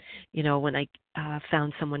then, you know, when I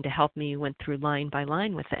found someone to help me, went through line by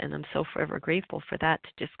line with it, and I'm so forever grateful for that, to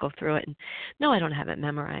just go through it. And no, I don't have it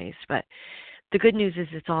memorized, but the good news is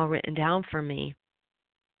it's all written down for me.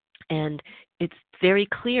 And it's very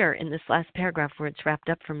clear in this last paragraph where it's wrapped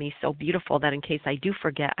up for me, so beautiful that in case I do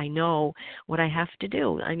forget, I know what I have to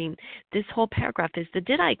do. I mean, this whole paragraph is the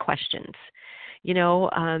did I questions. You know,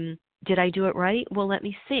 did I do it right? Well, let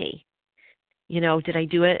me see. You know, did I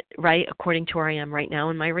do it right according to where I am right now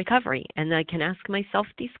in my recovery? And I can ask myself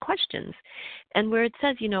these questions. And where it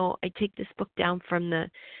says, you know, I take this book down from the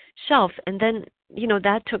shelf, and then, you know,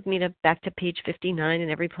 that took me back to page 59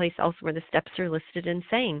 and every place else where the steps are listed and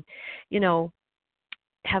saying, you know,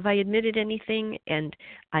 have I admitted anything? And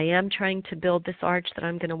I am trying to build this arch that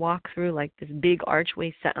I'm going to walk through, like this big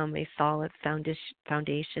archway set on my solid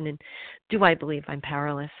foundation. And do I believe I'm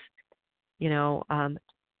powerless? You know,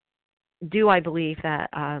 do I believe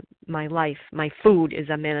that my life, my food is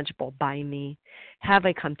unmanageable by me? Have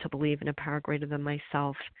I come to believe in a power greater than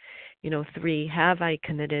myself? You know, 3, have I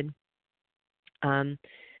committed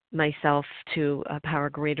myself to a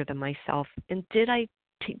power greater than myself? And did I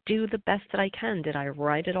do the best that I can? Did I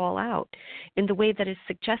write it all out in the way that is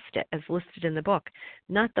suggested as listed in the book?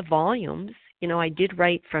 Not the volumes. You know, I did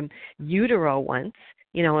write from utero once,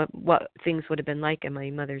 you know, what things would have been like in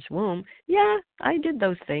my mother's womb. Yeah, I did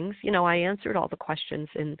those things. You know, I answered all the questions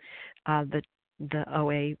in the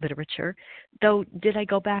OA literature. Though, did I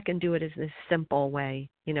go back and do it as this simple way?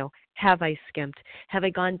 You know, have I skimped? Have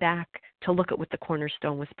I gone back to look at what the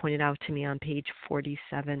cornerstone was pointed out to me on page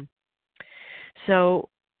 47? So,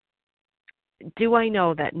 do I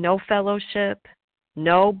know that no fellowship,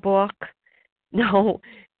 no book, no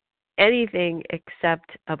anything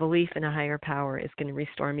except a belief in a higher power is going to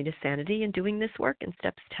restore me to sanity in doing this work in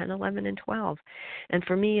steps 10, 11, and 12. And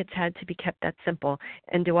for me, it's had to be kept that simple.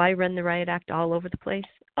 And do I run the riot act all over the place?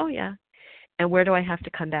 Oh, yeah. And where do I have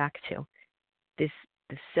to come back to? The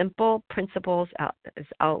simple principles is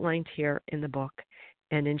outlined here in the book,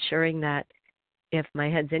 and ensuring that if my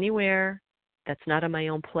head's anywhere that's not on my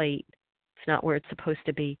own plate, it's not where it's supposed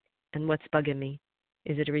to be, and what's bugging me?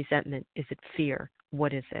 Is it a resentment? Is it fear?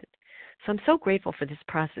 What is it? So I'm so grateful for this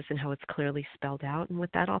process and how it's clearly spelled out. And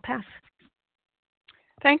with that, I'll pass.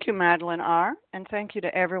 Thank you, Madeline R., and thank you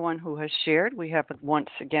to everyone who has shared. We have once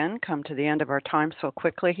again come to the end of our time so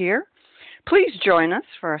quickly here. Please join us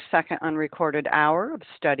for a second unrecorded hour of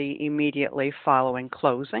study immediately following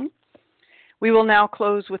closing. We will now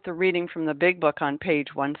close with the reading from the Big Book on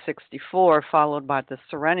page 164, followed by the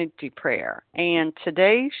Serenity Prayer. And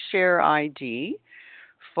today's share ID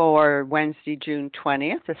for Wednesday, June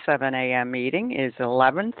 20th, the 7 a.m. meeting is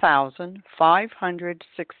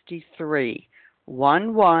 11,563,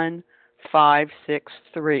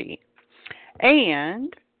 11563.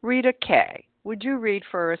 And Rita K., would you read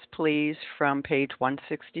for us, please, from page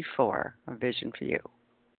 164, A Vision for You?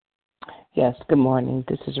 Yes, good morning.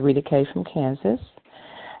 This is Rita K. from Kansas.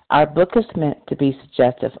 Our book is meant to be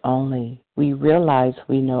suggestive only. We realize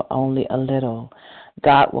we know only a little.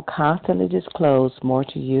 God will constantly disclose more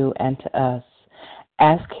to you and to us.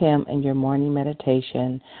 Ask Him in your morning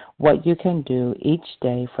meditation what you can do each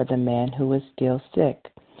day for the man who is still sick.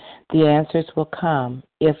 The answers will come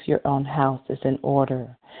if your own house is in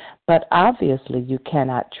order. But obviously you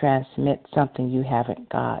cannot transmit something you haven't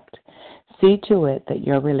got. See to it that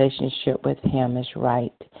your relationship with Him is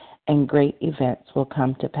right, and great events will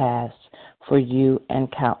come to pass for you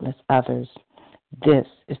and countless others. This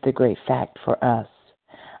is the great fact for us.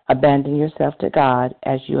 Abandon yourself to God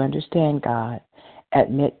as you understand God.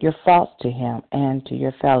 Admit your faults to Him and to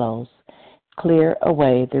your fellows. Clear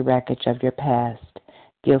away the wreckage of your past.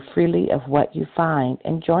 Give freely of what you find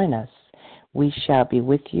and join us. We shall be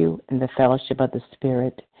with you in the fellowship of the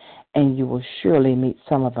Spirit, and you will surely meet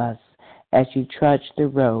some of us as you trudge the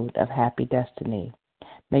road of happy destiny.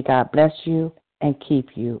 May God bless you and keep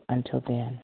you until then.